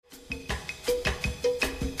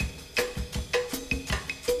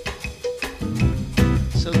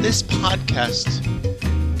So this podcast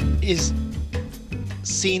is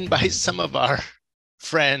seen by some of our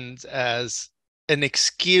friends as an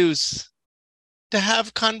excuse to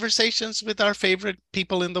have conversations with our favorite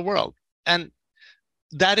people in the world. And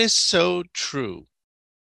that is so true.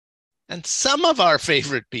 And some of our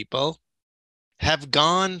favorite people have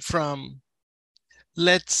gone from,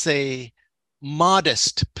 let's say,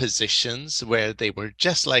 modest positions where they were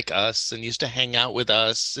just like us and used to hang out with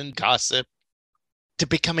us and gossip, to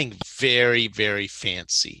becoming very, very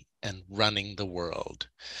fancy and running the world.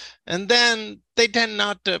 And then they tend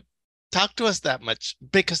not to talk to us that much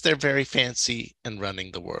because they're very fancy and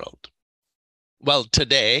running the world. Well,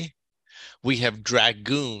 today we have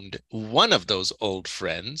dragooned one of those old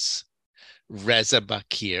friends, Reza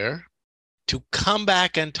Baqir, to come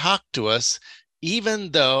back and talk to us, even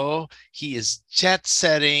though he is jet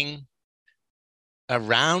setting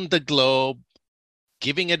around the globe,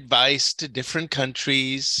 giving advice to different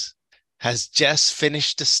countries, has just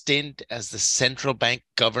finished a stint as the central bank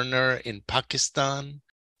governor in Pakistan.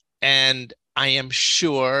 And I am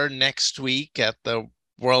sure next week at the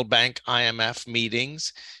World Bank IMF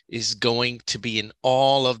meetings is going to be in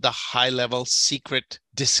all of the high-level secret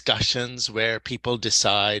discussions where people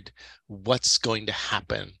decide what's going to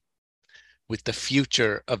happen with the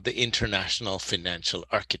future of the international financial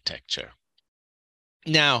architecture.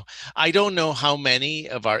 Now, I don't know how many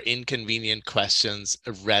of our inconvenient questions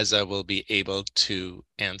Reza will be able to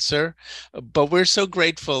answer, but we're so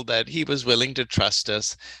grateful that he was willing to trust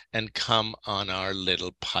us and come on our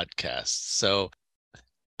little podcast. So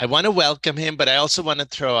I want to welcome him, but I also want to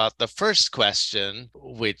throw out the first question,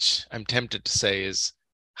 which I'm tempted to say is,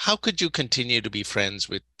 how could you continue to be friends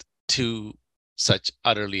with two such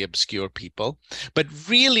utterly obscure people? But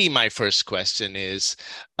really, my first question is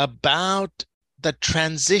about the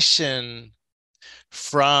transition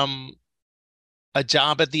from a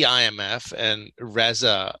job at the IMF, and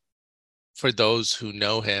Reza, for those who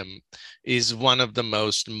know him, is one of the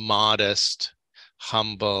most modest,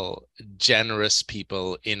 humble, generous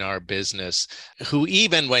people in our business, who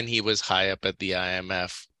even when he was high up at the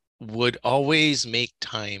IMF would always make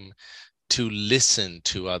time to listen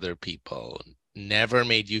to other people, never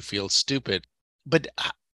made you feel stupid. But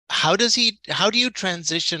how do you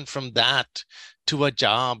transition from that to a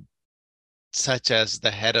job such as the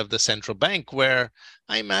head of the central bank, where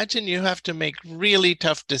I imagine you have to make really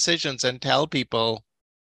tough decisions and tell people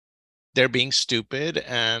they're being stupid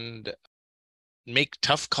and make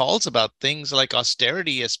tough calls about things like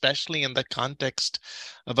austerity, especially in the context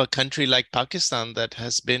of a country like Pakistan that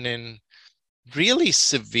has been in really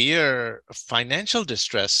severe financial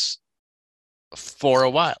distress for a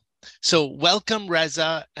while. So welcome,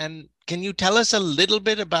 Reza. And can you tell us a little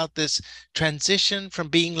bit about this transition from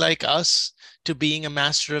being like us to being a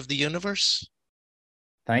master of the universe?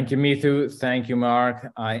 Thank you, Mithu. Thank you,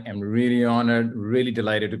 Mark. I am really honored, really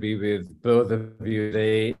delighted to be with both of you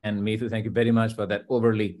today. And Mithu, thank you very much for that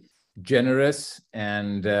overly generous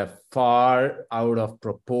and far out of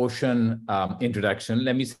proportion introduction.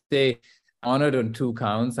 Let me say, honored on two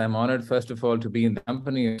counts. I'm honored, first of all, to be in the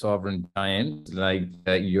company of sovereign giants like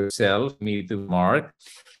yourself, Mithu, Mark.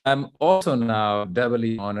 I'm also now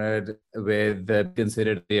doubly honored with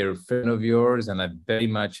considered a friend of yours, and I very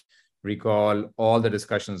much recall all the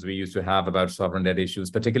discussions we used to have about sovereign debt issues,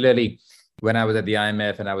 particularly when I was at the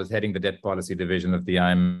IMF and I was heading the debt policy division of the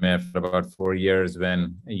IMF for about 4 years.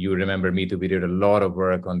 When you remember me, we did a lot of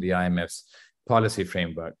work on the IMF's policy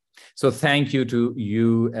framework. So thank you to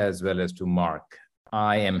you as well as to Mark.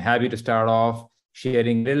 I am happy to start off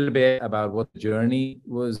sharing a little bit about what the journey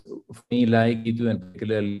was for me like, and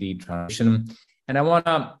particularly the transition. And I want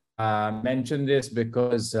to mention this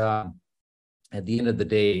because at the end of the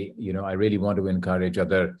day, I really want to encourage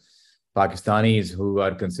other Pakistanis who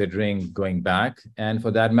are considering going back, and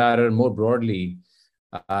for that matter, more broadly,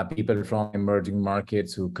 people from emerging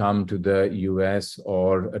markets who come to the US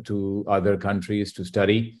or to other countries to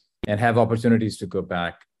study and have opportunities to go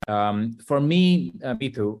back. For me,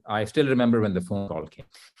 Mithu, I still remember when the phone call came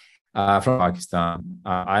from Pakistan.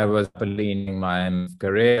 I was leading my IMF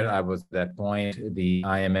career. I was at that point the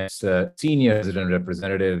IMF's senior resident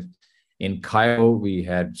representative in Cairo. We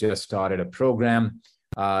had just started a program,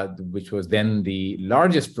 which was then the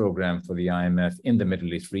largest program for the IMF in the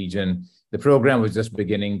Middle East region. The program was just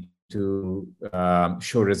beginning to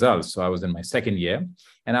show results. So I was in my second year,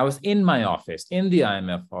 and I was in my office, in the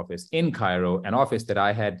IMF office in Cairo, an office that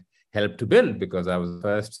I had helped to build because I was the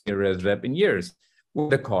first senior res rep in years, when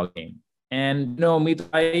the call came. And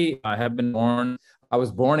I was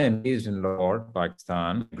born and raised in Lahore,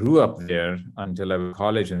 Pakistan, grew up there until I was in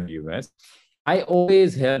college in the US. I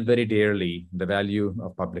always held very dearly the value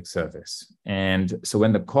of public service. And so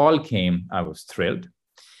when the call came, I was thrilled.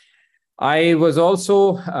 I was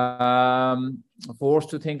also forced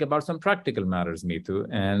to think about some practical matters, Neetu.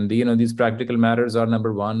 And, these practical matters are,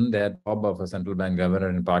 number one, that job of a central bank governor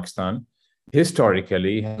in Pakistan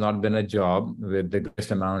historically has not been a job with the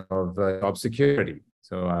greatest amount of job security.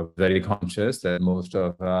 So I was very conscious that most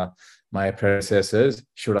of my predecessors,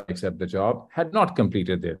 should I accept the job, had not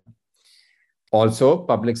completed it. Also,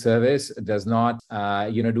 public service does not,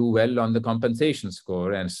 do well on the compensation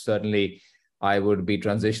score, and certainly I would be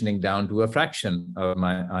transitioning down to a fraction of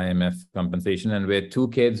my IMF compensation. And with two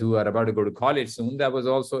kids who are about to go to college soon, that was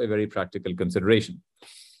also a very practical consideration.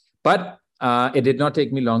 But it did not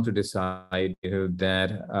take me long to decide that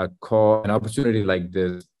an opportunity like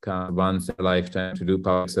this comes once in a lifetime to do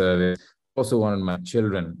public service. Also wanted my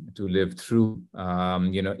children to live through,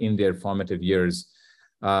 in their formative years,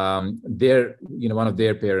 one of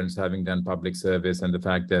their parents having done public service, and the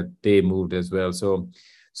fact that they moved as well.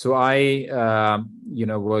 So I,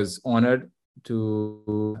 was honored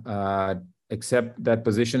to accept that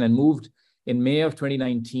position and moved in May of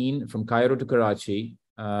 2019 from Cairo to Karachi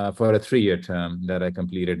for a 3-year term that I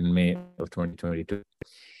completed in May of 2022.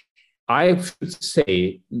 I should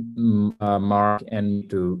say, Mark and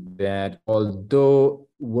to that, although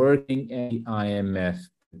working at the IMF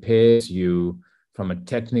prepares you from a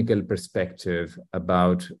technical perspective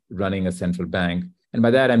about running a central bank, and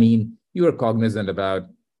by that I mean you are cognizant about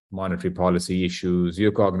monetary policy issues,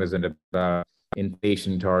 you're cognizant about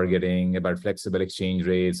inflation targeting, about flexible exchange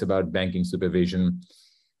rates, about banking supervision.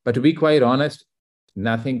 But to be quite honest,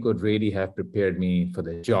 nothing could really have prepared me for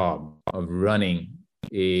the job of running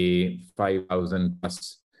a 5,000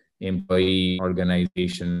 plus employee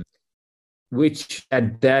organization, which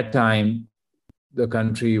at that time, the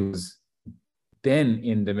country was then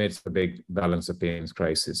in the midst of a big balance of payments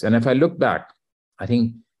crisis. And if I look back, I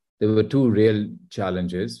think there were two real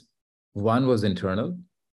challenges. One was internal.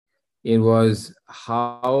 It was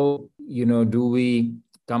how, do we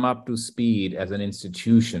come up to speed as an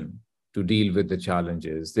institution to deal with the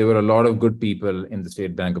challenges? There were a lot of good people in the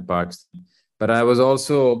State Bank of Pakistan, but I was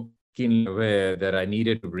also keenly aware that I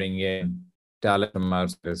needed to bring in talent from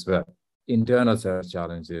outside as well. Internal set of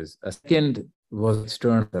challenges. A second was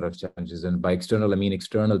external set of challenges. And by external, I mean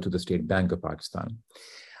external to the State Bank of Pakistan.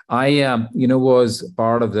 I, was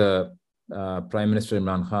part of the Prime Minister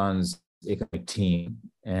Imran Khan's economic team.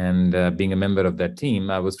 And being a member of that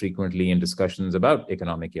team, I was frequently in discussions about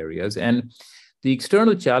economic areas. And the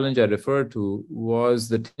external challenge I referred to was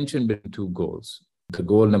the tension between two goals. The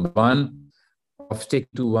goal number one, of stick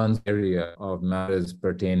to one's area of matters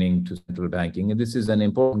pertaining to central banking. And this is an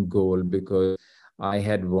important goal because I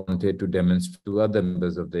had wanted to demonstrate to other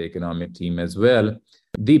members of the economic team as well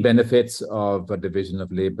the benefits of a division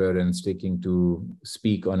of labor and sticking to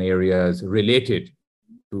speak on areas related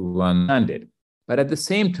to one mandate. But at the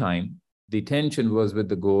same time, the tension was with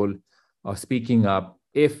the goal of speaking up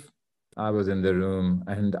if I was in the room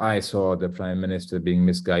and I saw the Prime Minister being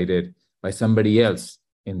misguided by somebody else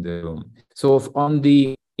in the room. So on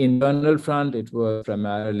the internal front, it was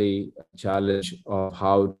primarily a challenge of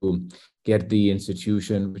how to get the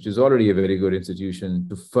institution, which is already a very good institution,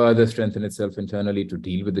 to further strengthen itself internally to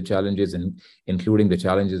deal with the challenges, and including the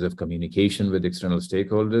challenges of communication with external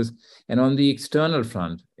stakeholders. And on the external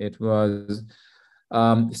front, it was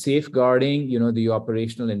safeguarding, the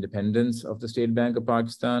operational independence of the State Bank of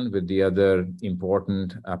Pakistan with the other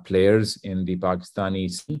important players in the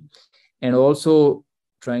Pakistani scene, and also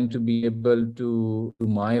trying to be able to do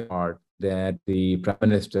my part that the Prime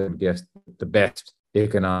Minister gets the best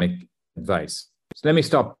economic advice. So let me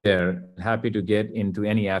stop there. Happy to get into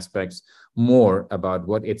any aspects more about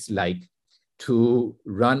what it's like to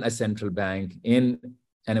run a central bank in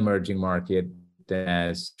an emerging market that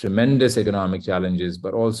has tremendous economic challenges,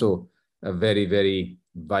 but also a very, very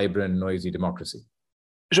vibrant, noisy democracy.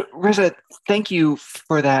 So, Reza, thank you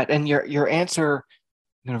for that. And your answer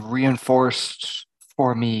reinforced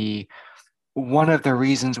for me one of the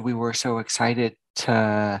reasons we were so excited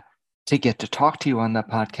to get to talk to you on the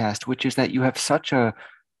podcast, which is that you have such a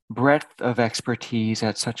breadth of expertise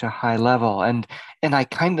at such a high level. And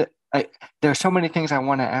there are so many things I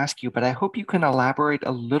want to ask you, but I hope you can elaborate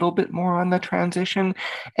a little bit more on the transition.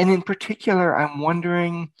 And in particular, I'm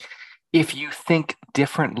wondering if you think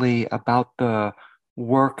differently about the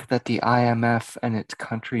work that the IMF and its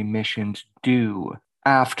country missions do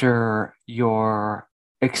after your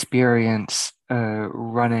experience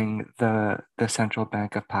running the Central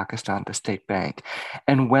Bank of Pakistan, the state bank,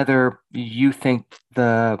 and whether you think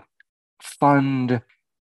the fund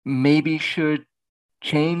maybe should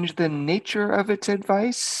change the nature of its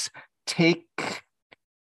advice,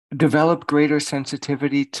 develop greater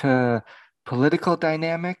sensitivity to political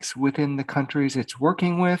dynamics within the countries it's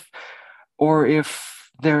working with, or if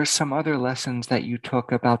there are some other lessons that you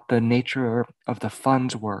took about the nature of the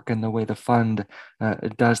fund's work and the way the fund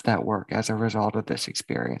does that work as a result of this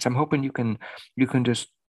experience. I'm hoping you can just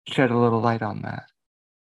shed a little light on that.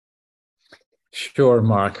 Sure,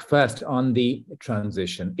 Mark. First, on the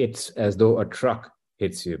transition, it's as though a truck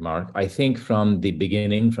hits you, Mark. I think from the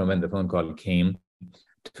beginning, from when the phone call came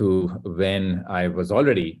to when I was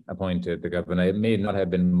already appointed the governor, it may not have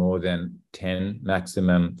been more than 10,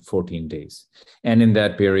 maximum 14 days. And in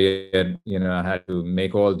that period, I had to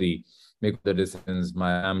make the decisions,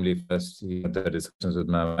 my family first, the discussions with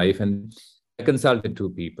my wife, and I consulted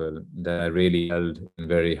two people that I really held in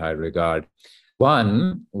very high regard.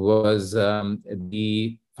 One was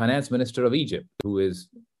the finance minister of Egypt, who is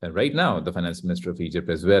right now the finance minister of Egypt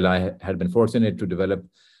as well. I had been fortunate to develop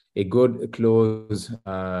a good, close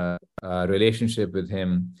relationship with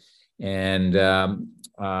him, and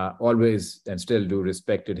always and still do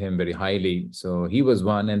respected him very highly. So he was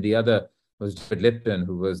one, and the other was David Lipton,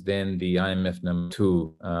 who was then the IMF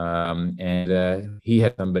 #2, and he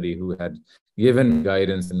had somebody who had given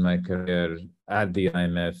guidance in my career at the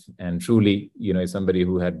IMF, and truly, somebody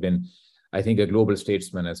who had been, I think, a global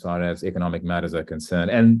statesman as far as economic matters are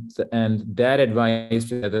concerned. And that advice,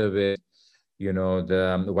 together with,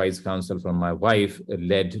 the wise counsel from my wife,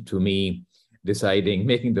 led to me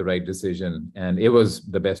making the right decision. And it was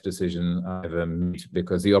the best decision I ever made,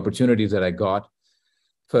 because the opportunities that I got,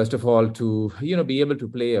 first of all, to be able to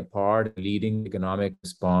play a part in leading economic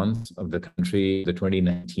response of the country, the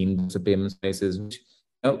 2019 payments crisis, which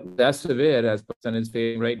that's severe as Pakistan is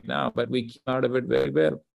facing right now, but we came out of it very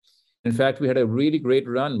well. In fact, we had a really great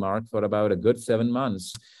run, Mark, for about a good 7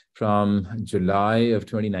 months, from July of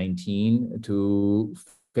 2019 to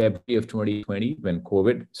February of 2020, when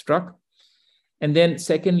COVID struck. And then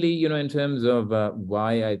secondly, in terms of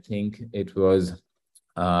why I think it was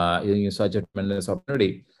such a tremendous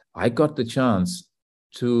opportunity, I got the chance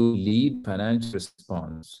to lead financial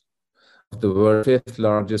response of the world's 5th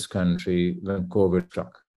largest country when COVID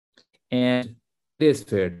struck. And it is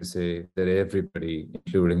fair to say that everybody,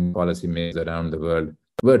 including policymakers around the world,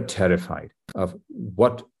 were terrified of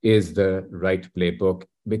what is the right playbook,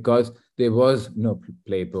 because there was no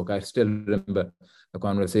playbook. I still remember a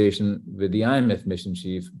conversation with the IMF mission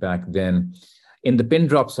chief back then, in the pin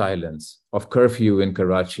drop silence of curfew in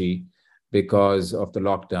Karachi because of the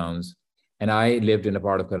lockdowns. And I lived in a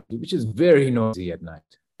part of Karachi which is very noisy at night.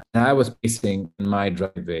 And I was pacing in my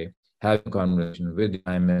driveway, having a conversation with the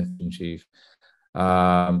IMF mission chief,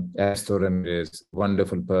 Ernesto Ramirez,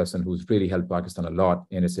 wonderful person who's really helped Pakistan a lot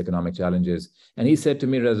in its economic challenges. And he said to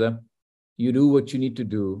me, Reza, you do what you need to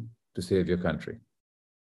do to save your country.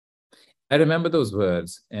 I remember those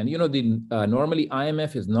words. And, normally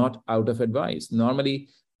IMF is not out of advice. Normally,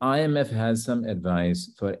 IMF has some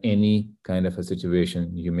advice for any kind of a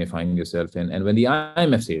situation you may find yourself in. And when the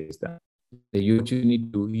IMF says that, you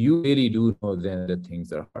need to, you really do know then that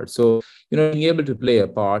things are hard. So, being able to play a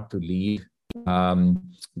part to lead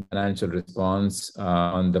financial response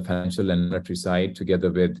on the financial and monetary side,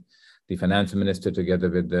 together with the finance minister, together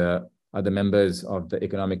with the other members of the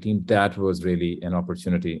economic team, that was really an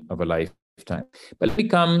opportunity of a lifetime. But let me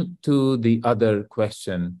come to the other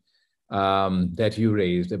question that you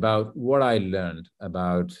raised about what I learned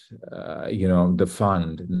about, the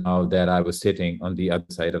fund now that I was sitting on the other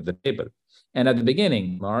side of the table. And at the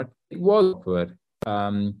beginning, Mark, it was awkward.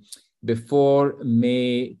 Before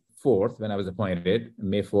May 4th, when I was appointed,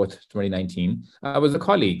 May 4th, 2019, I was a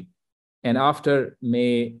colleague. And after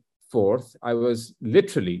May 4th, I was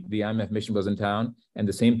literally, the IMF mission was in town, and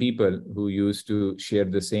the same people who used to share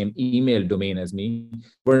the same email domain as me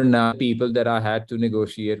were now people that I had to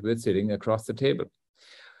negotiate with sitting across the table.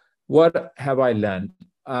 What have I learned?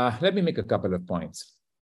 Let me make a couple of points.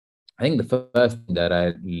 I think the first thing that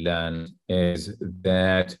I learned is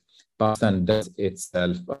that Pakistan does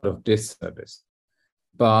itself out of disservice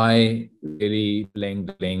by really playing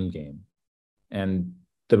the blame game, and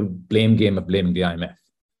the blame game of blaming the IMF.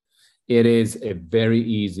 It is a very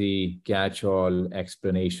easy catch-all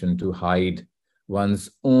explanation to hide one's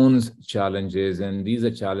own challenges, and these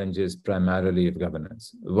are challenges primarily of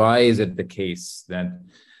governance. Why is it the case that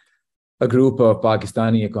a group of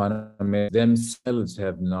Pakistani economists themselves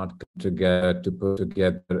have not come together to put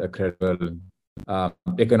together a credible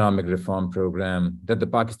economic reform program that the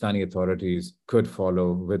Pakistani authorities could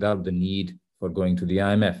follow without the need for going to the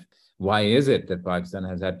IMF? Why is it that Pakistan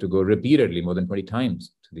has had to go repeatedly, more than 20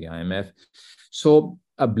 times, to the IMF? So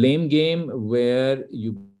a blame game where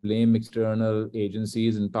you blame external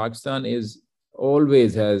agencies in Pakistan is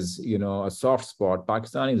always has, a soft spot.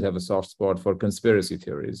 Pakistanis have a soft spot for conspiracy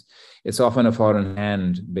theories. It's often a foreign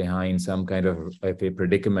hand behind some kind of a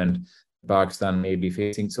predicament Pakistan may be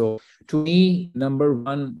facing. So to me, number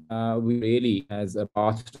one, we really, as a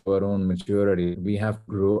path to our own maturity, we have to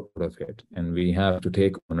grow out of it and we have to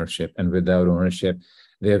take ownership. And without ownership,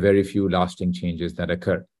 there are very few lasting changes that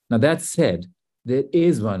occur. Now, that said, there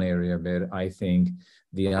is one area where I think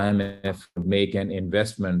the IMF would make an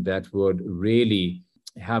investment that would really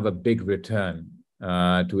have a big return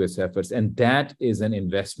to its efforts, and that is an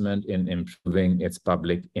investment in improving its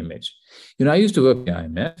public image. I used to work at the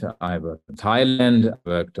IMF. I worked in Thailand, I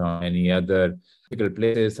worked on many other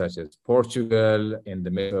places such as Portugal in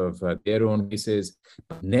the middle of their own cases.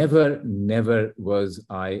 But never was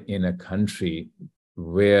I in a country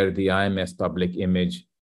where the IMF's public image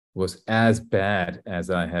was as bad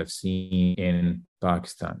as I have seen in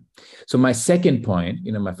Pakistan. So my second point,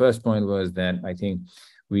 my first point was that I think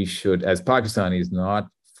we should, as Pakistanis, not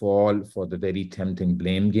fall for the very tempting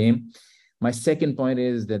blame game. My second point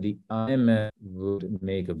is that the IMF would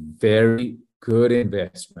make a very good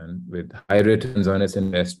investment with high returns on its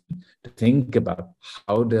investment to think about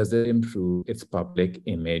how does it improve its public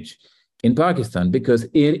image in Pakistan, because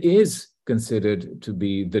it is considered to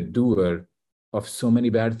be the doer of so many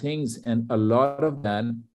bad things. And a lot of that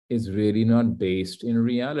is really not based in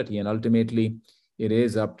reality. And ultimately, it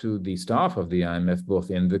is up to the staff of the IMF,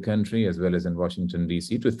 both in the country as well as in Washington,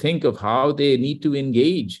 D.C., to think of how they need to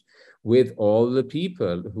engage with all the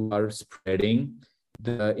people who are spreading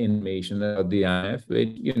the information about the IMF,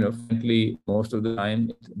 which, frankly, most of the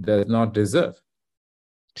time it does not deserve.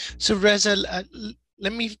 So, Reza,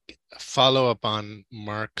 let me follow up on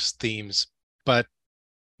Mark's themes, but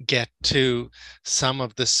get to some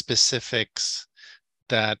of the specifics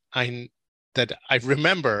that I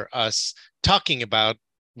remember us talking about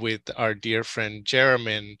with our dear friend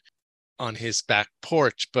Jeremy on his back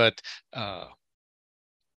porch, but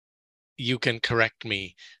you can correct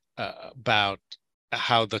me about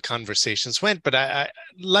how the conversations went. But I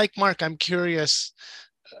like Mark, I'm curious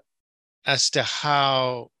as to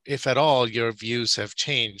how, if at all, your views have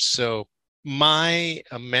changed. So my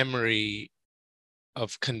memory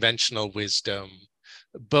of conventional wisdom,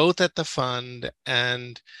 both at the fund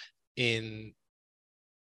and in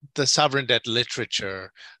the sovereign debt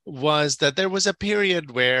literature, was that there was a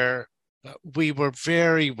period where we were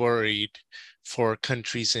very worried for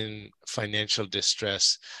countries in financial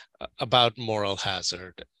distress about moral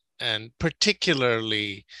hazard, and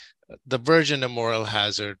particularly the version of moral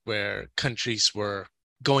hazard where countries were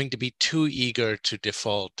going to be too eager to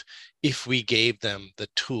default if we gave them the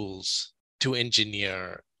tools to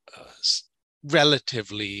engineer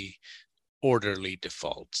relatively orderly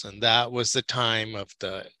defaults. And that was the time of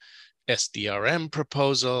the SDRM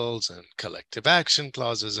proposals and collective action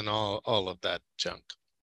clauses and all of that junk.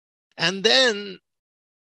 And then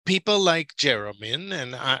people like Jeremy,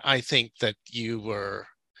 and I think that you were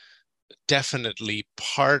definitely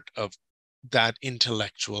part of that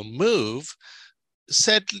intellectual move,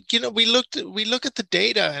 said, we look at the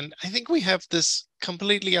data, and I think we have this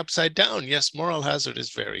completely upside down. Yes, moral hazard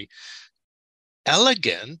is very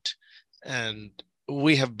elegant, and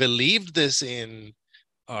we have believed this in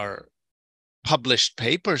our published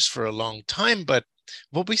papers for a long time. But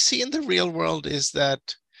what we see in the real world is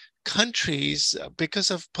that countries,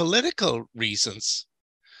 because of political reasons,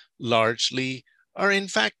 largely are in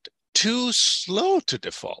fact too slow to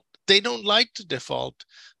default. They don't like to default.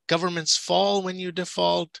 Governments fall when you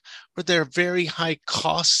default, or there are very high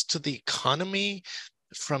costs to the economy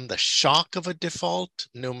from the shock of a default,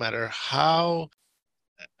 no matter how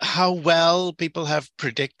well people have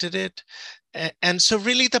predicted it. And so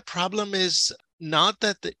really the problem is not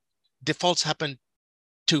that the defaults happen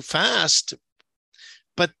too fast,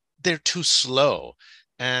 but they're too slow,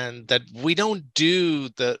 and that we don't do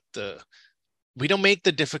we don't make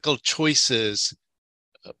the difficult choices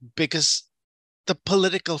because the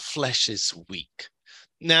political flesh is weak.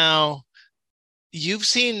 Now, you've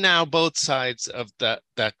seen now both sides of that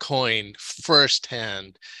coin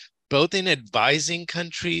firsthand, both in advising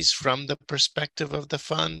countries from the perspective of the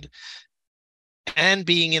fund and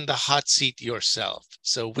being in the hot seat yourself.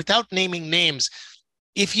 So without naming names,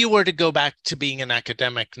 if you were to go back to being an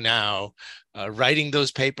academic now, writing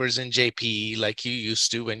those papers in JPE like you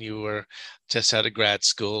used to when you were just out of grad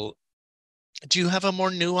school, do you have a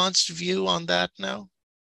more nuanced view on that now?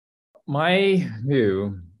 My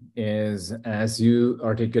view is, as you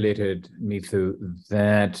articulated, Mithu,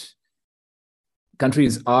 that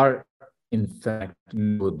countries are in fact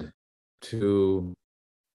loath to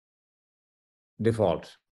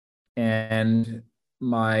default. And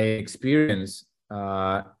my experience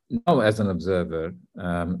now as an observer,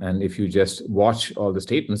 and if you just watch all the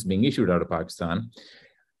statements being issued out of Pakistan,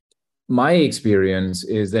 my experience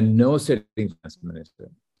is that no sitting finance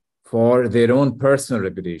minister, for their own personal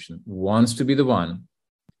reputation, wants to be the one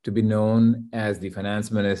to be known as the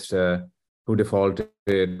finance minister who defaulted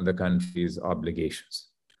the country's obligations.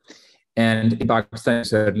 And in Pakistan,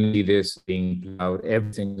 certainly this being out,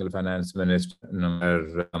 every single finance minister, no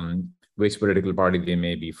matter which political party they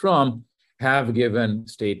may be from, have given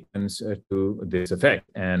statements to this effect.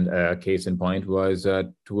 And a case in point was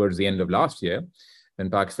towards the end of last year, when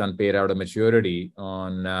Pakistan paid out a maturity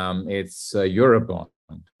on its Euro bond.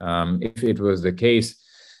 If it was the case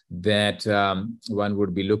that one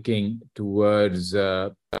would be looking towards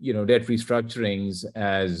debt restructurings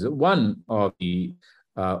as one of the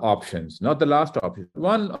options, not the last option,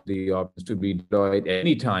 one of the options to be deployed at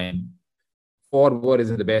any time for what is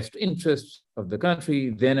in the best interest of the country,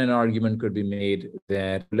 then an argument could be made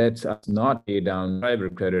that let's us not pay down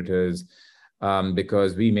private creditors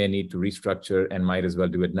because we may need to restructure and might as well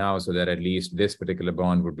do it now so that at least this particular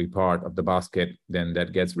bond would be part of the basket then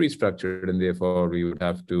that gets restructured, and therefore we would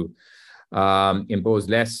have to impose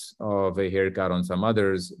less of a haircut on some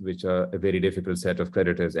others, which are a very difficult set of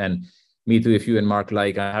creditors. And me too, if you and Mark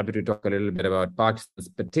like, I'm happy to talk a little bit about Pakistan's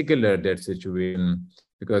particular debt situation,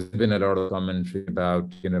 because there's been a lot of commentary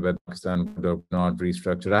about, whether Pakistan could or not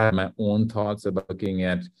restructure. I have my own thoughts about looking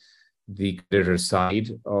at the creditor side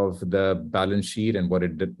of the balance sheet and what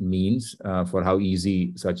it means for how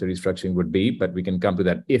easy such a restructuring would be. But we can come to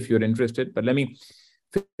that if you're interested. But let me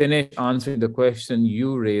finish answering the question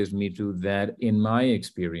you raised, me too, that in my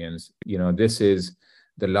experience, this is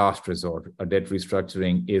the last resort. A debt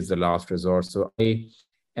restructuring is the last resort. So I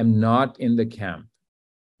am not in the camp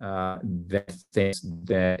that thinks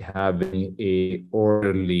that having a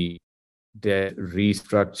orderly debt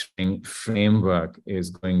restructuring framework is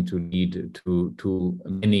going to lead to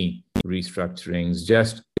many restructurings.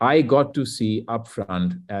 Just I got to see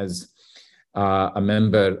upfront as a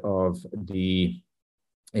member of the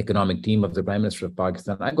economic team of the Prime Minister of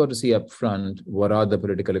Pakistan, I got to see upfront what are the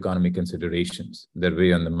political economy considerations that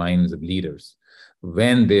weigh on the minds of leaders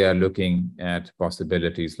when they are looking at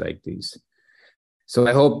possibilities like these. So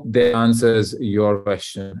I hope that answers your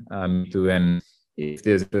question, too. And if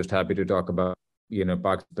there's interest, happy to talk about,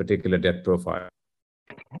 Pak's particular debt profile.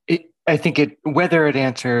 I think whether it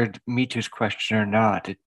answered Mitu's question or not,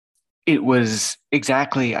 it was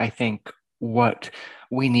exactly, I think, what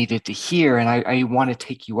we needed to hear. And I want to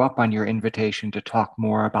take you up on your invitation to talk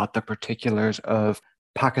more about the particulars of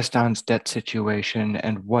Pakistan's debt situation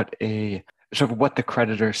and what the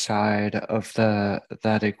creditor side of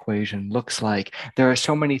that equation looks like. There are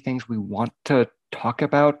so many things we want to talk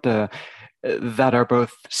about that are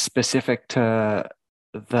both specific to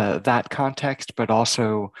that context, but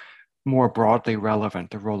also more broadly relevant.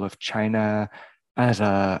 The role of China as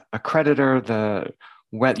a creditor,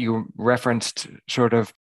 you referenced sort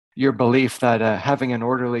of your belief that having an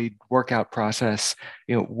orderly workout process,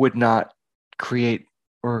 would not create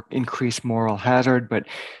or increase moral hazard, but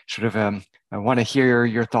sort of I want to hear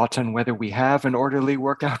your thoughts on whether we have an orderly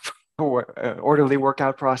workout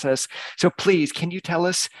process. So please, can you tell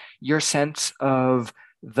us your sense of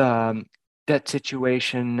the debt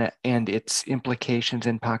situation and its implications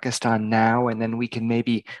in Pakistan now, and then we can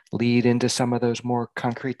maybe lead into some of those more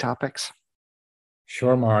concrete topics?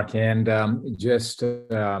 Sure, Mark. And let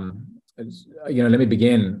me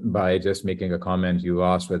begin by just making a comment. You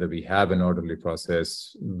asked whether we have an orderly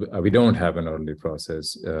process. We don't have an orderly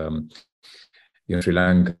process. Sri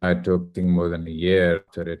Lanka took more than a year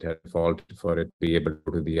after it had defaulted for it to be able to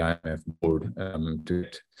go to the IMF board to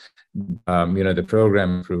it. The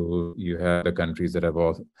program through, you have the countries that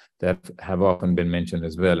have often been mentioned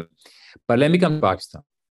as well. But let me come to Pakistan.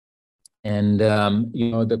 And,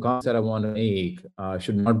 the comments that I want to make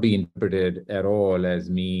should not be interpreted at all as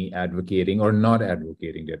me advocating or not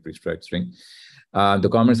advocating debt restructuring. The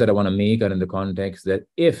comments that I want to make are in the context that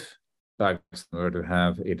if Pakistan were to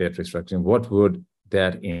have a debt restructuring, what would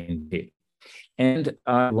that entail? And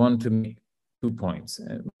I want to make 2 points.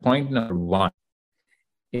 Point number one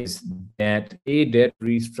is that a debt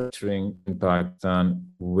restructuring in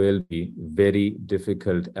Pakistan will be very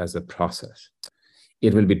difficult as a process.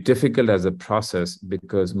 It will be difficult as a process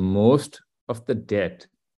because most of the debt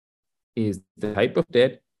is the type of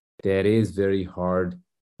debt that is very hard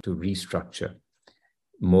to restructure.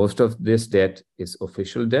 Most of this debt is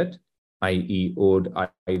official debt, i.e. owed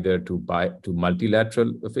either to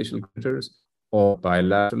multilateral official creditors or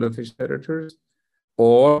bilateral official creditors,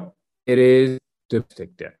 or it is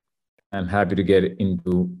domestic debt. I'm happy to get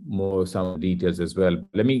into some of the details as well.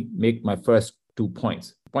 Let me make my first 2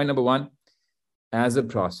 points. Point number one, as a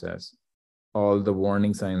process, all the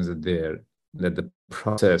warning signs are there that the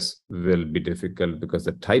process will be difficult because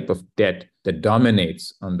the type of debt that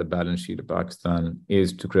dominates on the balance sheet of Pakistan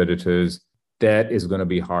is to creditors. That is going to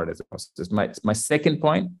be hard as a process. My second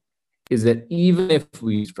point is that even if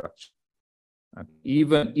we structure,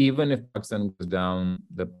 even if Pakistan goes down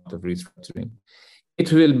the path of restructuring,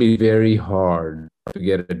 it will be very hard to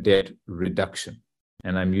get a debt reduction.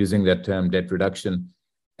 And I'm using that term debt reduction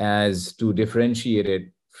as to differentiate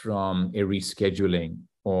it from a rescheduling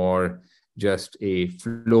or just a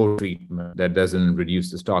flow treatment that doesn't reduce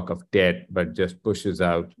the stock of debt, but just pushes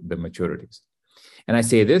out the maturities. And I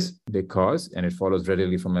say this because, and it follows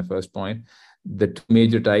readily from my first point, the two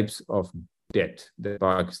major types of debt that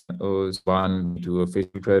Pakistan owes, one to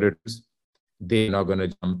official creditors, they're not going to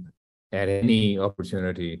jump at any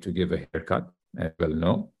opportunity to give a haircut, as well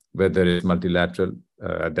know, whether it's multilateral,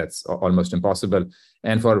 that's almost impossible.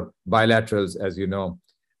 And for bilaterals, as you know,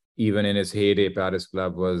 even in its heyday, Paris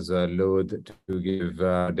Club was loath to give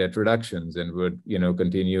debt reductions and would,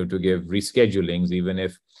 continue to give reschedulings, even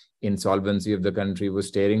if insolvency of the country was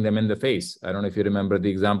staring them in the face. I don't know if you remember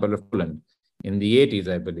the example of Poland in the 80s,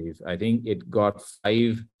 I believe. I think it got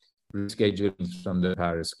 5 reschedulings from the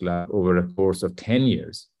Paris Club over a course of 10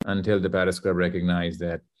 years until the Paris Club recognized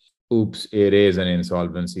that, oops, it is an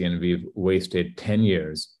insolvency and we've wasted 10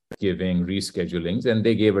 years giving reschedulings, and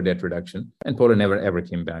they gave a debt reduction, and Poland never ever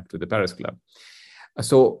came back to the Paris Club.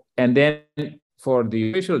 So, and then for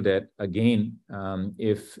the official debt, again,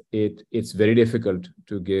 if it's very difficult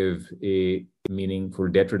to give a meaningful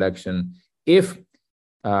debt reduction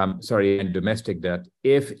and domestic debt,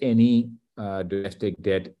 if any domestic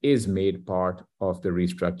debt is made part of the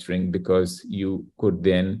restructuring, because you could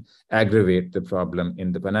then aggravate the problem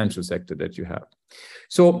in the financial sector that you have.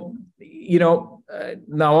 So,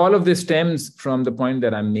 now all of this stems from the point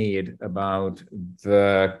that I made about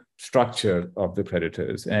the structure of the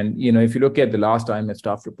creditors. And, if you look at the last IMF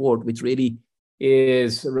staff report, which really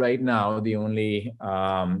is right now the only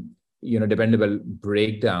dependable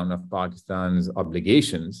breakdown of Pakistan's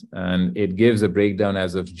obligations, and it gives a breakdown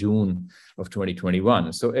as of June of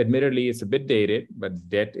 2021. So admittedly, it's a bit dated, but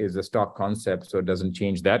debt is a stock concept, so it doesn't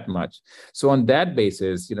change that much. So on that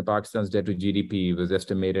basis, Pakistan's debt to GDP was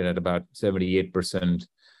estimated at about 78%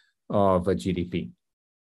 of a GDP,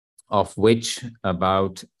 of which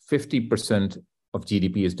about 50% of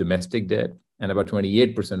GDP is domestic debt, and about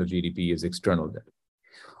 28% of GDP is external debt.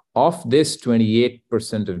 Of this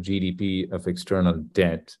 28% of GDP of external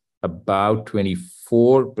debt, about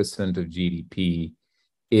 24% of GDP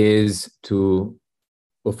is to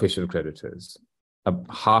official creditors,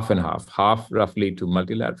 half and half roughly to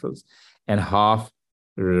multilaterals and half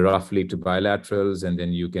roughly to bilaterals. And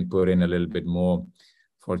then you can put in a little bit more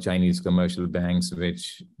for Chinese commercial banks,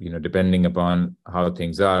 which, depending upon how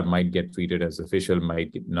things are, might get treated as official,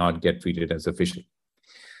 might not get treated as official.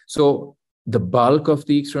 So the bulk of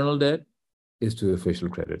the external debt is to official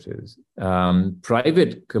creditors.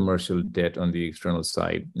 Private commercial debt on the external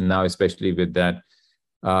side, now especially with that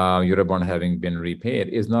Eurobond having been repaid,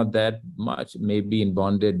 is not that much. Maybe in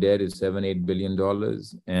bonded debt is $7-8 billion.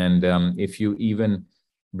 And if you even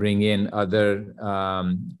bring in other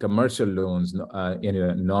commercial loans,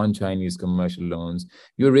 non-Chinese commercial loans,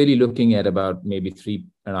 you're really looking at about maybe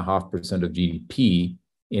 3.5% of GDP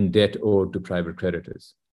in debt owed to private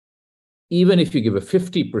creditors. Even if you give a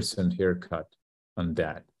 50% haircut on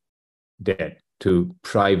that debt to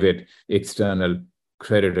private external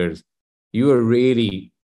creditors, you are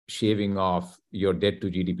really shaving off your debt to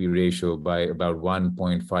GDP ratio by about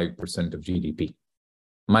 1.5% of GDP.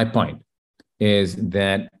 My point is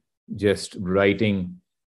that just writing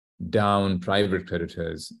down private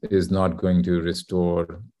creditors is not going to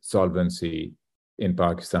restore solvency in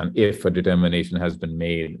Pakistan if a determination has been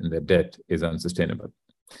made and the debt is unsustainable.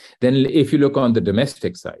 Then if you look on the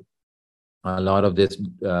domestic side, a lot of this,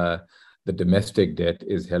 the domestic debt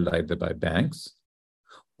is held either by banks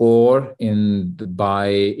or in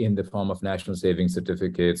the form of national savings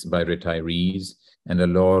certificates by retirees and a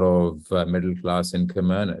lot of middle-class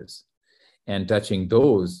income earners. And touching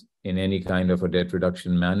those in any kind of a debt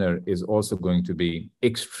reduction manner is also going to be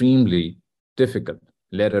extremely difficult,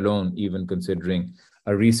 let alone even considering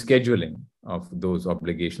a rescheduling of those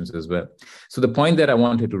obligations as well. So the point that I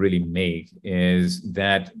wanted to really make is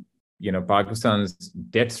that, Pakistan's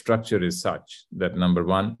debt structure is such that, number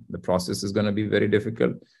one, the process is going to be very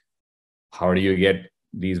difficult. How do you get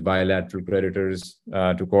these bilateral creditors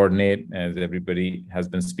to coordinate, as everybody has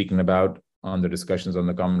been speaking about on the discussions on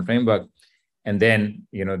the common framework? And then,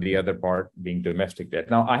 the other part being domestic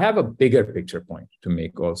debt. Now, I have a bigger picture point to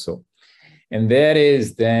make also. And that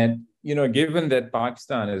is that, given that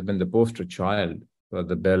Pakistan has been the poster child for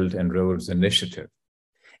the Belt and Roads Initiative,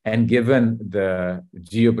 and given the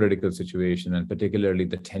geopolitical situation, and particularly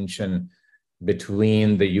the tension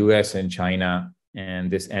between the US and China,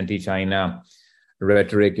 and this anti-China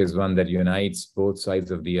rhetoric is one that unites both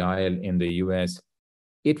sides of the aisle in the US,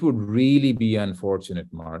 it would really be unfortunate,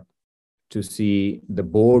 Mark, to see the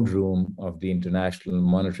boardroom of the International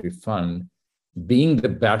Monetary Fund being the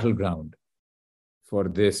battleground for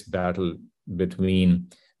this battle between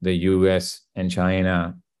the US and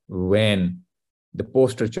China, when the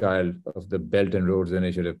poster child of the Belt and Roads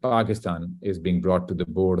Initiative, Pakistan, is being brought to the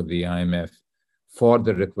board of the IMF for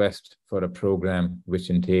the request for a program which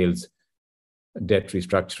entails debt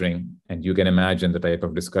restructuring. And you can imagine the type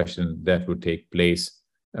of discussion that would take place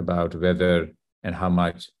about whether and how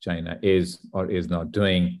much China is or is not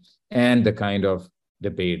doing, and the kind of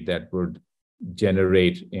debate that would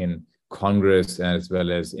generate in Congress as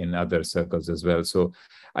well as in other circles as well. So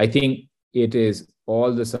I think it is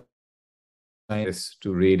all the signs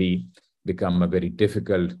to really become a very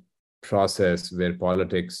difficult process where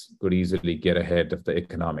politics could easily get ahead of the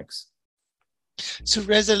economics. So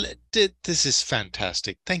Reza, this is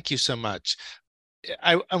fantastic. Thank you so much.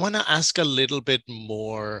 I want to ask a little bit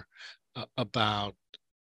more about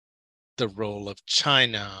the role of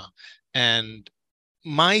China. And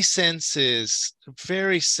my sense is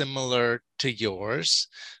very similar to yours,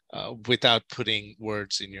 without putting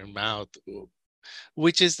words in your mouth,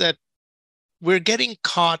 which is that we're getting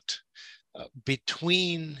caught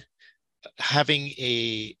between having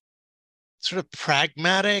a sort of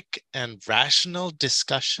pragmatic and rational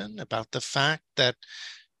discussion about the fact that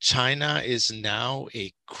China is now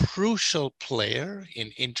a crucial player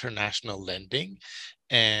in international lending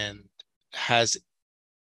and has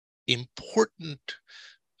important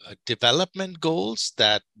development goals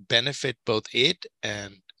that benefit both it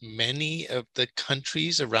and many of the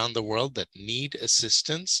countries around the world that need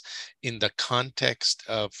assistance in the context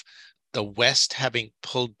of the West having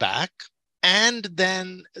pulled back. And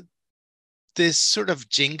then this sort of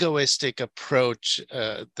jingoistic approach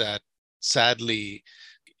that sadly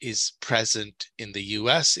is present in the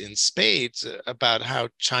US in spades about how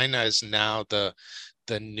China is now the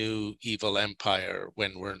new evil empire,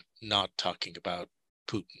 when we're not talking about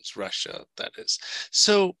Putin's Russia, that is.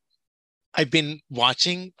 So I've been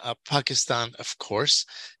watching Pakistan, of course,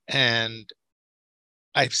 and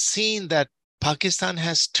I've seen that Pakistan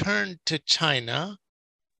has turned to China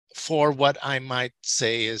for what I might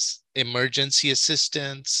say is emergency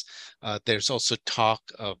assistance. There's also talk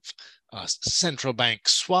of central bank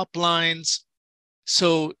swap lines.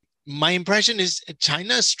 So my impression is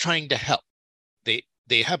China is trying to help.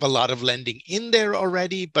 They have a lot of lending in there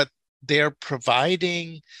already, but they're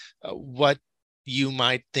providing what you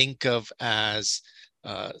might think of as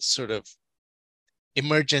sort of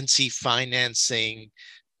emergency financing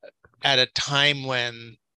at a time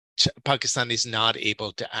when Pakistan is not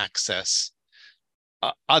able to access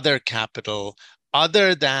other capital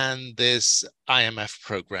other than this IMF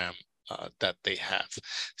program that they have.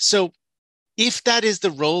 So if that is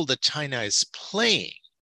the role that China is playing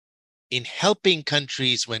in helping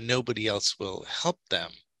countries when nobody else will help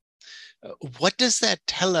them, what does that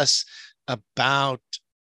tell us about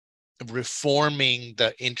reforming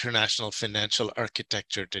the international financial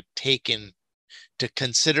architecture to take into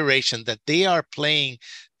consideration that they are playing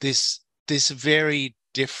this very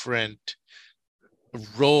different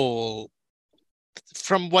role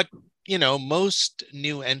from what most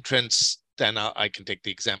new entrants, then I can take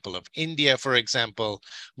the example of India, for example,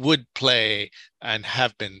 would play and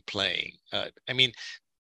have been playing. I mean,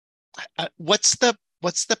 what's the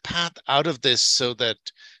path out of this so that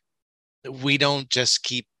we don't just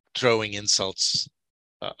keep throwing insults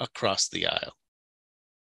across the aisle?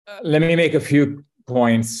 Let me make a few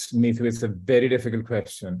points, Neetu. It's a very difficult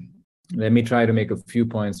question. Let me try to make a few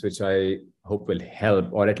points which I hope will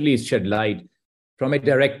help, or at least shed light from a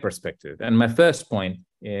direct perspective. And my first point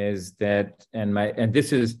is that, and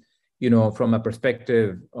this is, from a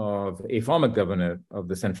perspective of a former governor of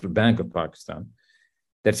the Central Bank of Pakistan,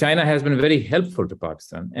 that China has been very helpful to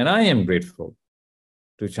Pakistan. And I am grateful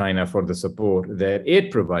to China for the support that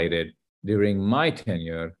it provided during my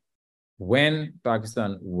tenure when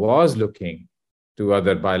Pakistan was looking to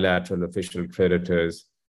other bilateral official creditors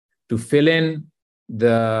to fill in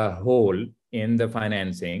the hole in the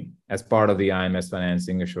financing as part of the IMF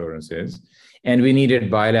financing assurances. And we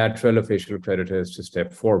needed bilateral official creditors to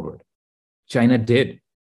step forward. China did.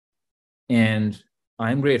 And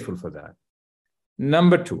I'm grateful for that.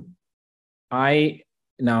 Number two,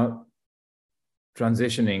 Now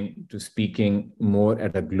transitioning to speaking more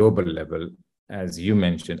at a global level, as you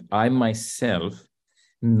mentioned, I myself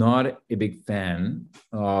not a big fan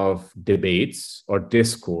of debates or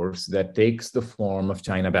discourse that takes the form of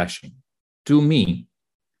China bashing. To me,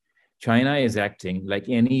 China is acting like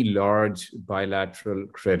any large bilateral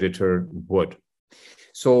creditor would.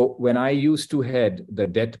 So when I used to head the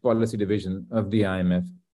debt policy division of the IMF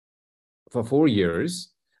for 4 years,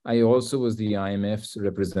 I also was the IMF's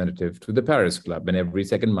representative to the Paris Club. And every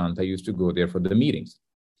second month, I used to go there for the meetings.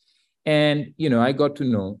 And, I got to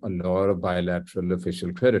know a lot of bilateral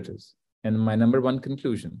official creditors. And my number one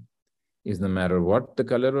conclusion is no matter what the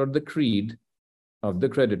color or the creed of the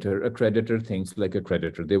creditor, a creditor thinks like a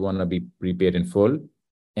creditor. They want to be repaid in full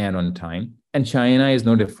and on time. And China is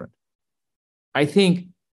no different. I think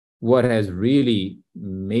what has really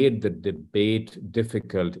made the debate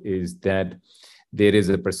difficult is that there is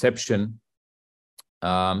a perception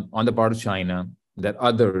on the part of China that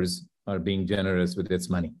others are being generous with its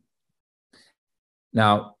money.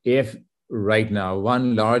 Now, if right now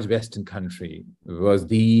one large Western country was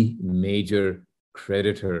the major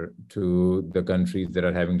creditor to the countries that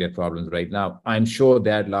are having their problems right now, I'm sure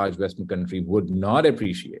that large Western country would not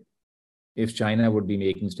appreciate if China would be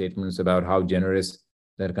making statements about how generous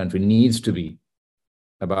that country needs to be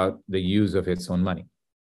about the use of its own money.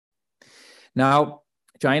 Now,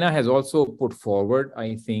 China has also put forward,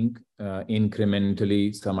 I think,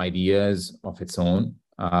 incrementally some ideas of its own,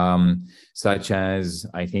 such as,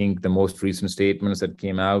 I think, the most recent statements that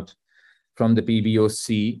came out from the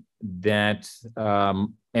PBOC that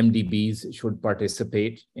MDBs should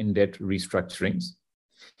participate in debt restructurings.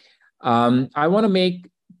 I want to make,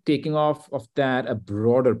 taking off of that, a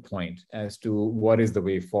broader point as to what is the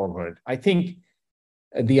way forward. I think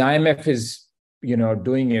the IMF is,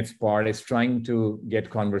 doing its part, is trying to get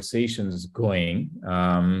conversations going.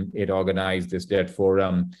 It organized this debt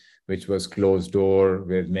forum, which was closed door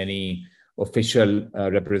with many official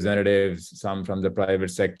representatives, some from the private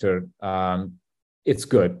sector. It's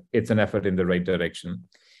good. It's an effort in the right direction.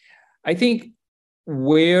 I think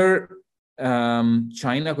where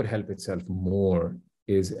China could help itself more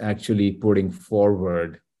is actually putting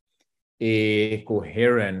forward a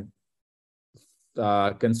coherent,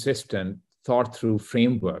 consistent, thought-through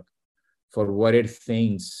framework for what it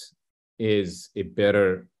thinks is a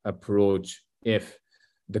better approach if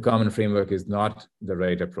the common framework is not the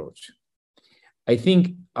right approach. I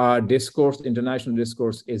think our discourse, international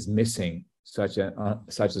discourse, is missing such an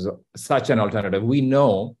alternative. We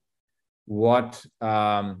know what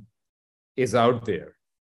is out there,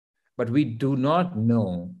 but we do not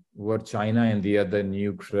know what China and the other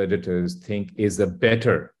new creditors think is a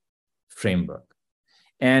better framework.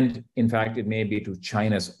 And in fact, it may be to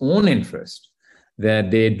China's own interest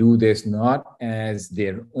that they do this not as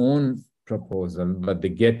their own proposal, but they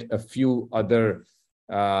get a few other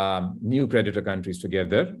new creditor countries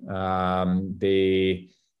together. They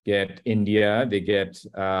get India, they get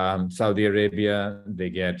Saudi Arabia,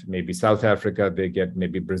 they get maybe South Africa, they get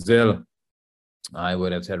maybe Brazil. I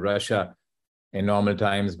would have said Russia in normal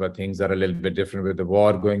times, but things are a little bit different with the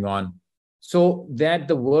war going on. So that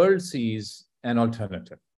the world sees an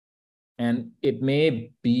alternative. And it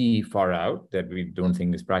may be far out that we don't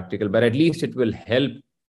think is practical, but at least it will help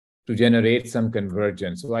to generate some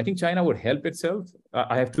convergence. So I think China would help itself.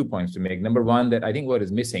 I have 2 points to make. Number one, that I think what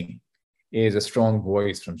is missing is a strong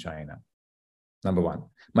voice from China. Number one.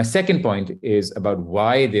 My second point is about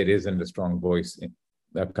why there isn't a strong voice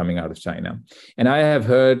coming out of China. And I have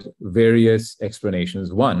heard various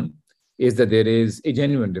explanations. One is that there is a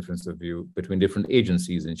genuine difference of view between different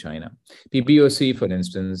agencies in China. PBOC, for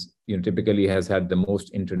instance, typically has had the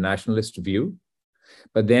most internationalist view.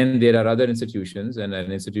 But then there are other institutions, and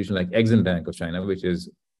an institution like Exim Bank of China, which is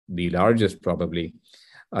the largest probably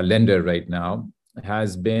lender right now,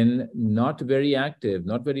 has been not very active,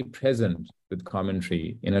 not very present with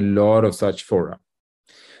commentary in a lot of such fora.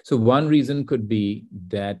 So one reason could be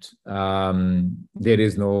that there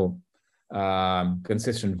is no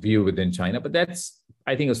consistent view within China, but that's,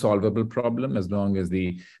 I think, a solvable problem as long as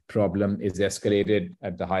the problem is escalated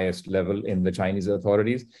at the highest level in the Chinese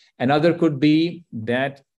authorities. Another could be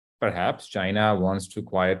that perhaps China wants to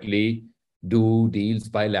quietly do deals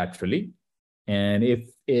bilaterally. And if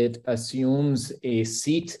it assumes a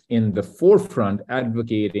seat in the forefront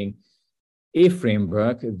advocating a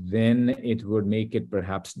framework, then it would make it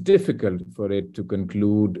perhaps difficult for it to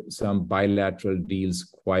conclude some bilateral deals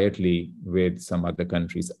quietly with some other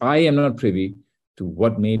countries. I am not privy to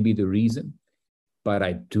what may be the reason, but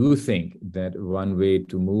I do think that one way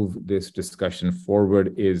to move this discussion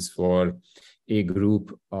forward is for a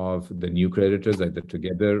group of the new creditors, either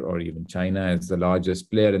together or even China as the largest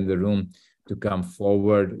player in the room, to come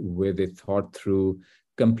forward with a thought through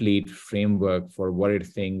complete framework for what it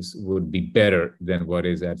thinks would be better than what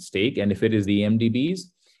is at stake. And if it is the MDBs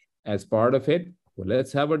as part of it, well,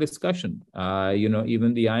 let's have a discussion.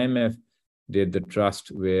 Even the IMF did the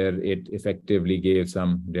trust where it effectively gave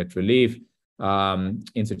some debt relief.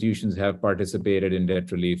 Institutions have participated in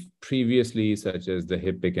debt relief previously, such as the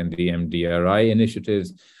HIPC and the MDRI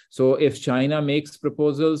initiatives. So if China makes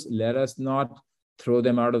proposals, let us not throw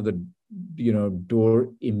them out of the door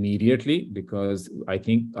immediately, because I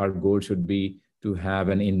think our goal should be to have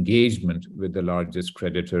an engagement with the largest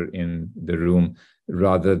creditor in the room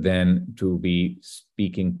rather than to be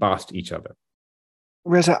speaking past each other.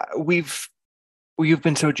 Reza, you've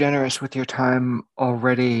been so generous with your time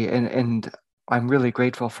already, and I'm really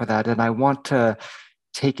grateful for that. And I want to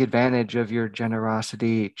take advantage of your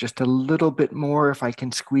generosity just a little bit more, if I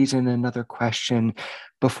can squeeze in another question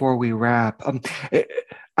before we wrap.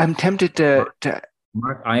 I'm tempted to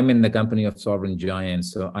Mark, I'm in the company of sovereign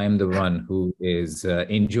giants, so I'm the one who is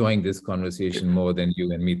enjoying this conversation more than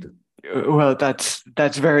you and me too. Well, that's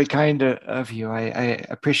very kind of you. I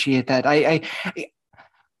appreciate that.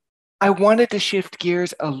 I wanted to shift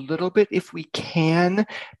gears a little bit, if we can,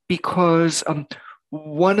 because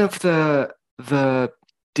one of the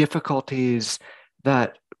difficulties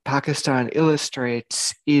that Pakistan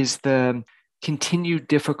illustrates is the continued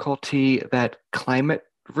difficulty that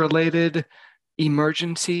climate-related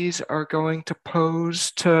emergencies are going to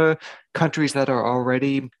pose to countries that are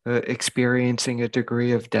already experiencing a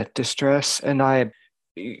degree of debt distress. And I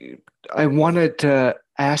wanted to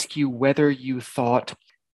ask you whether you thought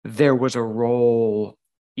there was a role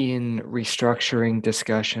in restructuring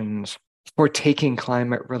discussions for taking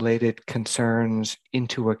climate-related concerns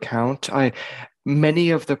into account. Many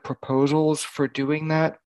of the proposals for doing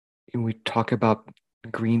that, we talk about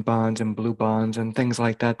green bonds and blue bonds and things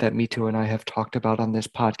like that Mitu and I have talked about on this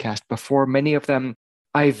podcast before. Many of them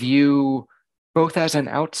I view both as an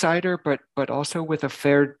outsider, but also with a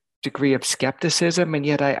fair degree of skepticism. And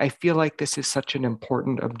yet I feel like this is such an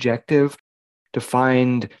important objective, to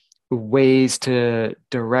find ways to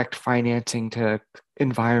direct financing to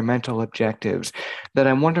environmental objectives, that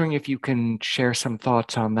I'm wondering if you can share some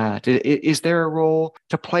thoughts on that. Is there a role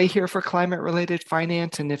to play here for climate-related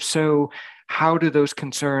finance? And if so, how do those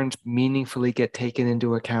concerns meaningfully get taken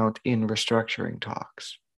into account in restructuring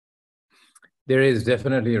talks? There is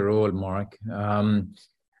definitely a role, Mark.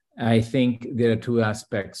 I think there are two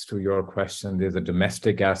aspects to your question. There's a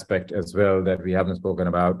domestic aspect as well that we haven't spoken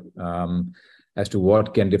about, as to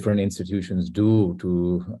what can different institutions do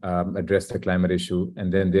to address the climate issue.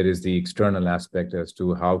 And then there is the external aspect as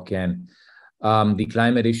to how can the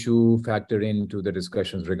climate issue factor into the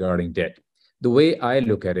discussions regarding debt. The way I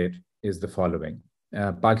look at it is the following.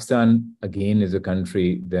 Pakistan, again, is a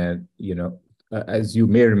country that, as you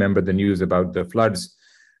may remember the news about the floods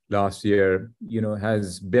last year,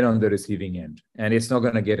 has been on the receiving end, and it's not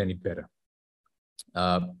going to get any better.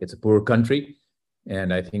 It's a poor country.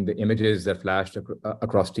 And I think the images that flashed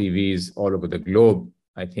across TVs all over the globe,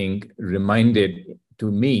 I think, reminded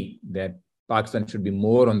to me that Pakistan should be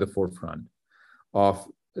more on the forefront of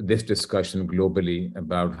this discussion globally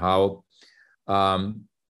about how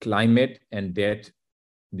climate and debt,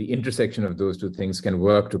 the intersection of those two things, can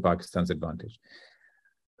work to Pakistan's advantage.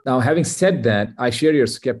 Now, having said that, I share your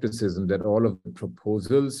skepticism that all of the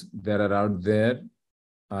proposals that are out there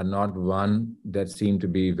are not one that seem to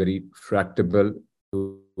be very tractable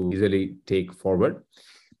to easily take forward.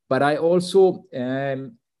 But I also,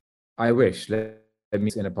 I wish, let me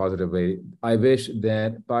say in a positive way, I wish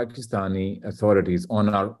that Pakistani authorities on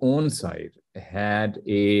our own side had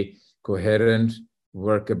a coherent,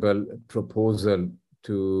 workable proposal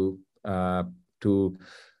to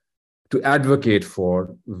advocate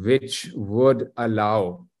for, which would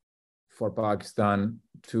allow for Pakistan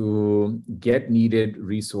to get needed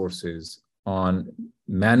resources on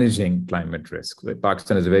managing climate risk.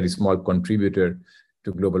 Pakistan is a very small contributor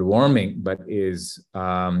to global warming, but is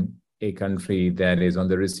a country that is on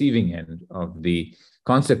the receiving end of the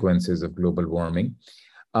consequences of global warming.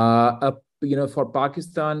 For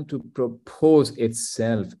Pakistan to propose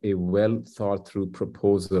itself a well thought through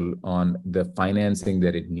proposal on the financing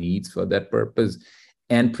that it needs for that purpose,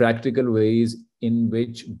 and practical ways in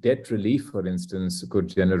which debt relief, for instance, could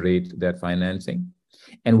generate that financing,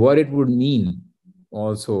 and what it would mean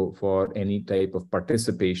also for any type of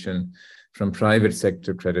participation from private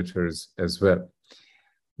sector creditors as well.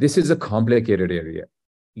 This is a complicated area.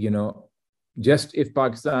 Just if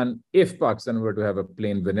Pakistan were to have a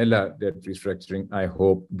plain vanilla debt restructuring, I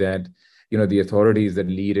hope that the authorities that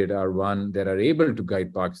lead it are one that are able to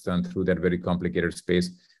guide Pakistan through that very complicated space.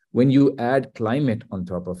 When you add climate on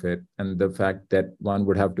top of it and the fact that one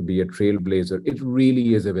would have to be a trailblazer, it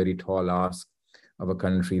really is a very tall ask of a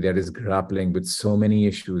country that is grappling with so many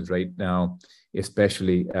issues right now,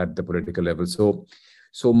 especially at the political level.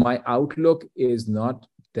 So my outlook is not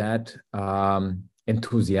that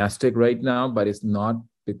enthusiastic right now, but it's not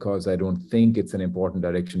because I don't think it's an important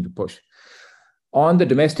direction to push. On the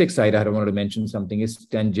domestic side, I wanted to mention something. It's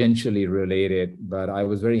tangentially related, but I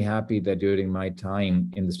was very happy that during my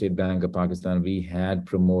time in the State Bank of Pakistan, we had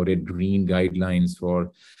promoted green guidelines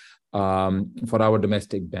for our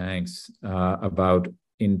domestic banks about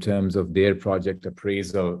in terms of their project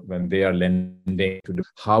appraisal when they are lending to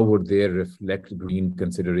how would they reflect green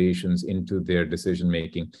considerations into their decision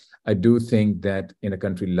making. I do think that in a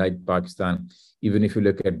country like Pakistan, even if you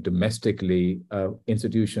look at domestically, an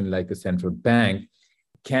institution like a central bank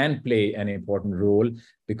can play an important role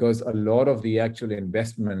because a lot of the actual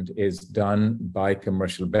investment is done by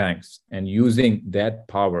commercial banks, and using that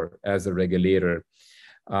power as a regulator,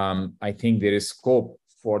 I think there is scope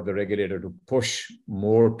for the regulator to push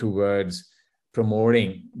more towards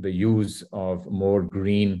promoting the use of more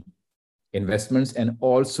green investments and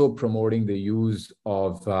also promoting the use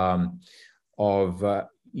of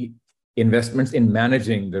investments in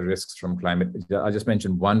managing the risks from climate. I'll just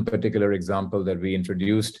mention one particular example that we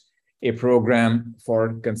introduced a program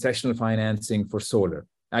for concessional financing for solar.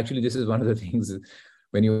 Actually, this is one of the things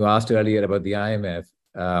when you asked earlier about the IMF,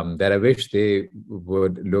 that I wish they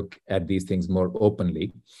would look at these things more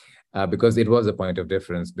openly, because it was a point of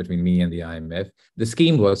difference between me and the IMF. The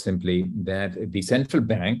scheme was simply that the central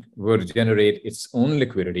bank would generate its own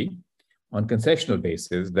liquidity on concessional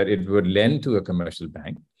basis, that it would lend to a commercial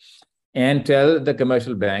bank and tell the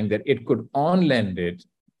commercial bank that it could on-lend it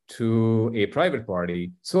to a private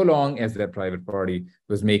party so long as that private party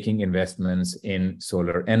was making investments in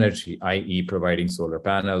solar energy, i.e. providing solar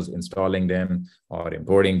panels, installing them, or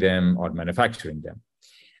importing them, or manufacturing them.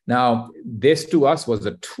 Now, this to us was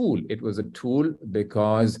a tool. It was a tool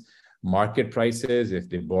because market prices, if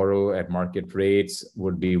they borrow at market rates,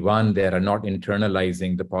 would be one that are not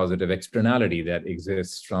internalizing the positive externality that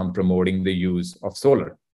exists from promoting the use of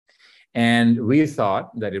solar. And we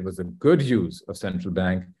thought that it was a good use of central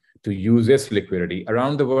bank to use its liquidity.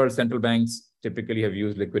 Around the world, central banks typically have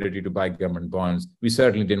used liquidity to buy government bonds. We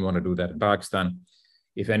certainly didn't want to do that in Pakistan.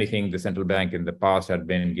 If anything, the central bank in the past had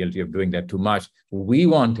been guilty of doing that too much. We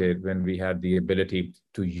wanted, when we had the ability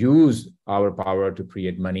to use our power to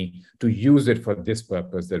create money, to use it for this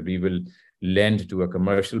purpose, that we will lend to a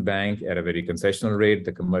commercial bank at a very concessional rate.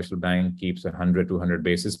 The commercial bank keeps 100, 200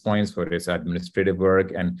 basis points for its administrative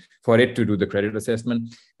work and for it to do the credit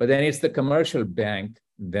assessment. But then it's the commercial bank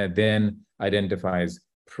that then identifies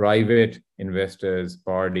private investors,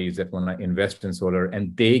 parties that want to invest in solar,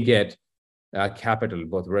 and they get capital,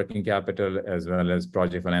 both working capital as well as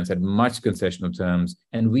project finance at much concessional terms.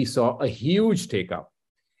 And we saw a huge take-up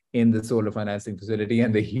in the solar financing facility,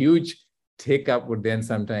 and the huge take-up would then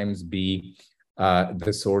sometimes be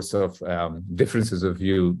the source of differences of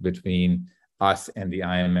view between us and the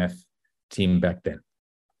IMF team back then.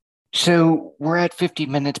 So we're at 50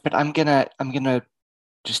 minutes, but I'm gonna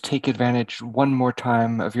just take advantage one more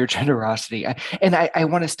time of your generosity. I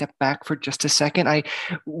want to step back for just a second.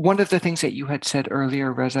 One of the things that you had said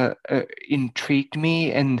earlier, Reza, intrigued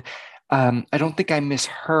me, and I don't think I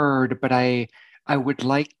misheard, but I would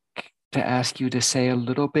like to ask you to say a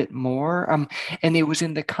little bit more. And it was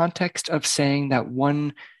in the context of saying that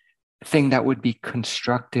one thing that would be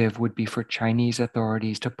constructive would be for Chinese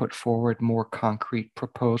authorities to put forward more concrete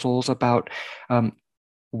proposals about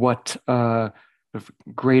what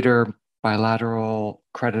greater bilateral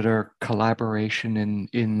creditor collaboration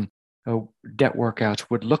in debt workouts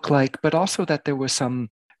would look like, but also that there was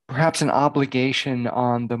perhaps an obligation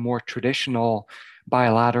on the more traditional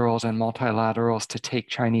bilaterals and multilaterals to take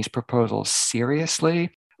Chinese proposals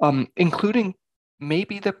seriously, including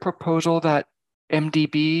maybe the proposal that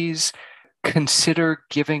MDBs consider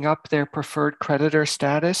giving up their preferred creditor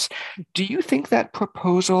status. Do you think that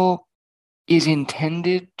proposal is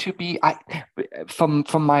intended to be, from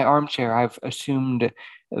my armchair, I've assumed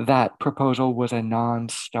that proposal was a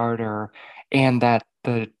non-starter and that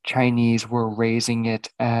the Chinese were raising it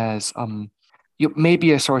as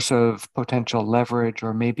maybe a source of potential leverage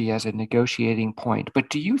or maybe as a negotiating point. But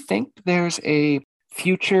do you think there's a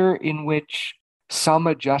future in which some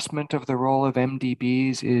adjustment of the role of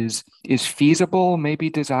MDBs is feasible, maybe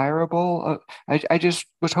desirable? I just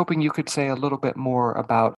was hoping you could say a little bit more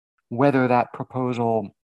about whether that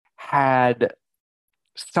proposal had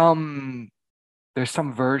some there's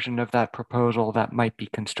some version of that proposal that might be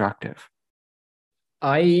constructive?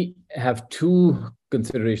 I have two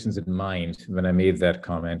considerations in mind when I made that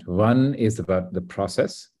comment. One is about the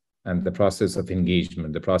process and the process of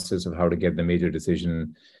engagement, the process of how to get the major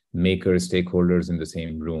decision makers, stakeholders in the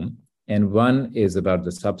same room. And one is about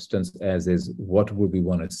the substance, as is what would we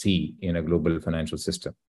want to see in a global financial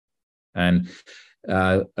system. And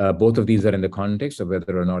both of these are in the context of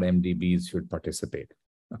whether or not MDBs should participate.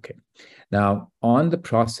 Okay. Now, on the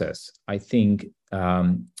process, I think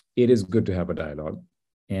it is good to have a dialogue.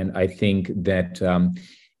 And I think that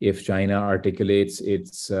if China articulates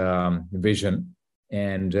its vision,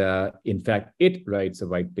 and in fact, it writes a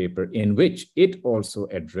white paper in which it also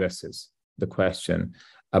addresses the question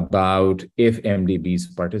about if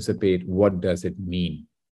MDBs participate, what does it mean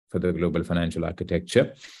for the global financial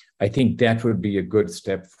architecture? I think that would be a good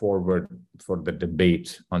step forward for the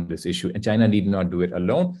debate on this issue. And China need not do it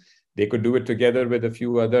alone. They could do it together with a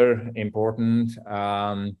few other important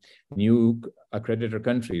new accreditor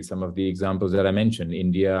countries, some of the examples that I mentioned,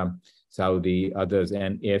 India, Saudi, others.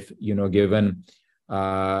 And if, given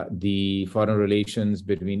the foreign relations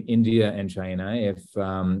between India and China, if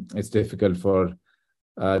it's difficult for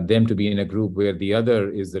them to be in a group where the other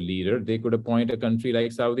is the leader, they could appoint a country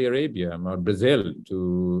like Saudi Arabia or Brazil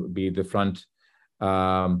to be the front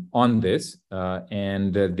on this,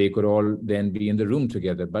 and they could all then be in the room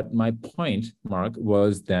together. But my point, Mark,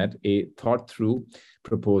 was that a thought through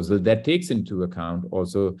proposal that takes into account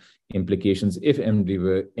also implications if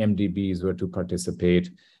MDBs were to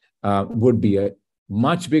participate would be a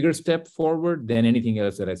much bigger step forward than anything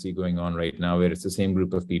else that I see going on right now, where it's the same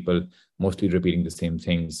group of people mostly repeating the same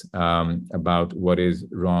things about what is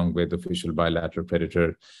wrong with official bilateral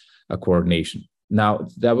creditor coordination. Now,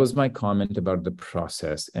 that was my comment about the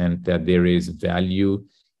process and that there is value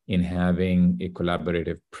in having a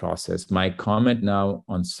collaborative process. My comment now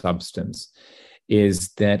on substance is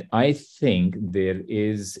that I think there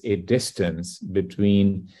is a distance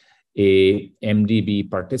between a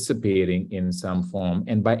MDB participating in some form.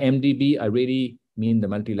 And by MDB, I really mean the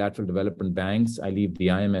multilateral development banks. I leave the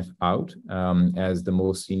IMF out as the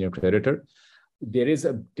most senior creditor. There is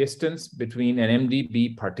a distance between an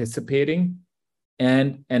MDB participating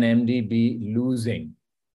and an MDB losing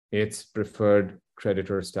its preferred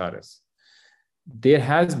creditor status. There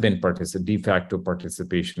has been de facto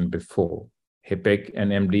participation before, HIPC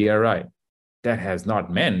and MDRI. That has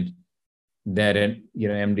not meant that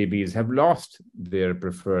MDBs have lost their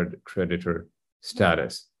preferred creditor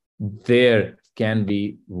status. There can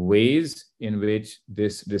be ways in which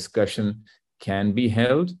this discussion can be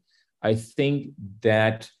held. I think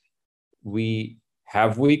that we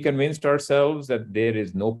convinced ourselves that there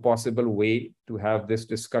is no possible way to have this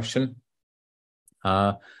discussion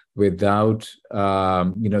without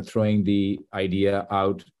throwing the idea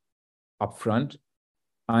out upfront?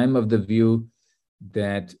 I'm of the view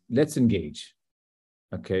that let's engage,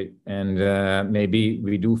 okay? And maybe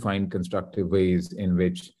we do find constructive ways in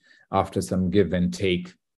which, after some give and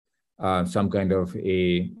take, some kind of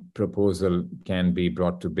a proposal can be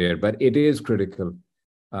brought to bear. But it is critical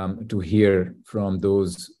to hear from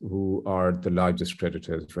those who are the largest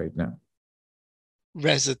creditors right now.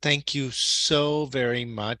 Reza, thank you so very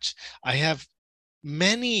much. I have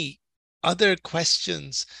many other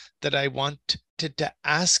questions that I wanted to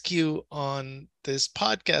ask you on this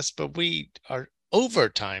podcast, but we are over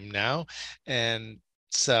time now. And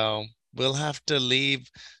so we'll have to leave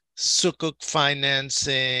sukuk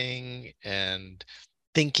financing and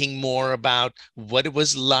thinking more about what it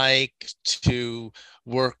was like to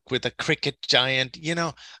work with a cricket giant.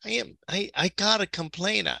 I gotta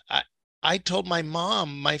complain. I told my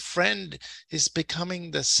mom, my friend is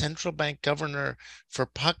becoming the central bank governor for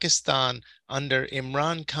Pakistan under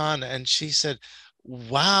Imran Khan. And she said,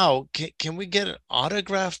 wow, can we get an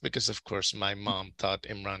autograph? Because, of course, my mom thought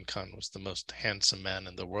Imran Khan was the most handsome man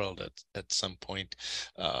in the world at some point.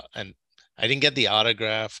 And I didn't get the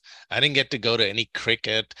autograph. I didn't get to go to any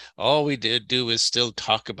cricket. All we did do is still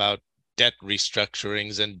talk about debt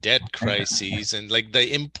restructurings and debt crises and like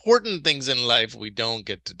the important things in life we don't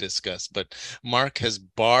get to discuss. But Mark has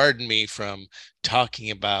barred me from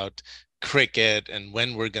talking about cricket and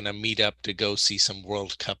when we're going to meet up to go see some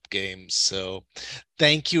World Cup games. So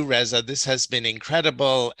thank you, Reza. This has been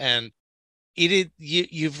incredible. And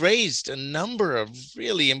you've raised a number of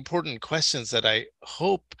really important questions that I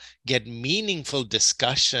hope get meaningful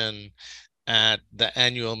discussion at the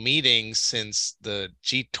annual meetings, since the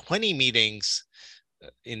G20 meetings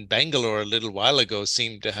in Bangalore a little while ago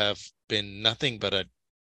seemed to have been nothing but a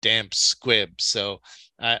damp squib. So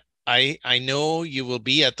I know you will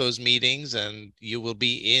be at those meetings and you will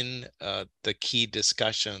be in the key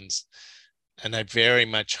discussions. And I very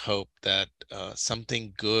much hope that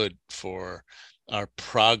something good for our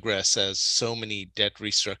progress, as so many debt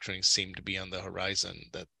restructurings seem to be on the horizon,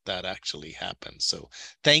 that actually happens. So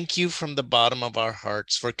thank you from the bottom of our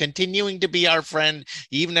hearts for continuing to be our friend,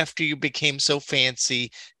 even after you became so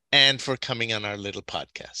fancy, and for coming on our little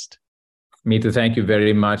podcast. Meetu, thank you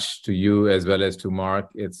very much to you as well as to Mark.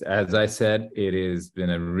 It's, as I said, it has been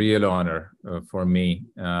a real honor for me.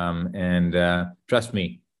 And trust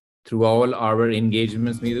me, through all our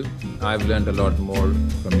engagements, Meetu, I've learned a lot more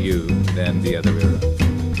from you than the other way around.